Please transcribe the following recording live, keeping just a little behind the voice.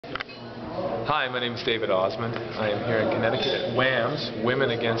Hi, my name is David Osmond. I am here in Connecticut at WAMS, Women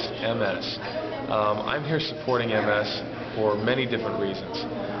Against MS. I'm here supporting MS for many different reasons.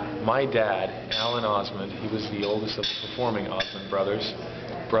 My dad, Alan Osmond, he was the oldest of the performing Osmond brothers,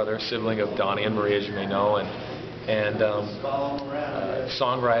 sibling of Donnie and Marie, as you may know, and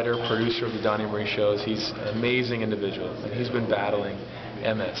songwriter, producer of the Donnie and Marie shows. He's an amazing individual, and he's been battling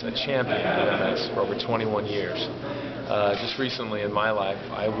MS, a champion of MS, for over 21 years. Just recently in my life,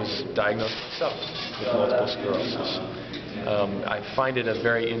 I was diagnosed myself with multiple sclerosis. I find it a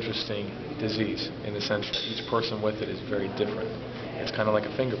very interesting disease in the sense that each person with it is very different. It's kind of like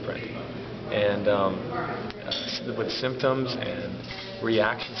a fingerprint. And with symptoms and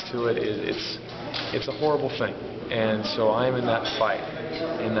reactions to it, it's a horrible thing. And so I'm in that fight,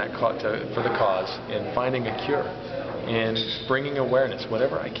 for the cause, in finding a cure, in bringing awareness,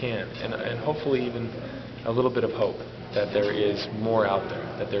 whatever I can, and hopefully even a little bit of hope that there is more out there,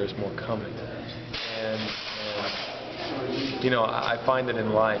 that there is more coming. And you know, I find that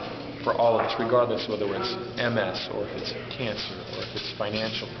in life, for all of us, regardless whether it's MS or if it's cancer or if it's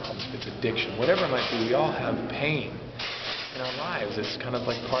financial problems, if it's addiction, whatever it might be, we all have pain in our lives. It's kind of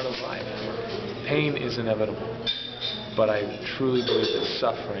like part of life. Pain is inevitable, but I truly believe that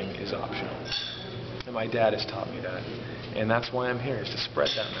suffering is optional. And my dad has taught me that. And that's why I'm here, is to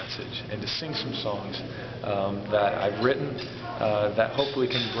spread that message and to sing some songs that I've written that hopefully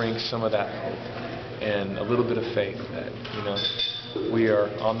can bring some of that hope and a little bit of faith that, you know, we are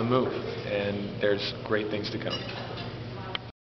on the move and there's great things to come.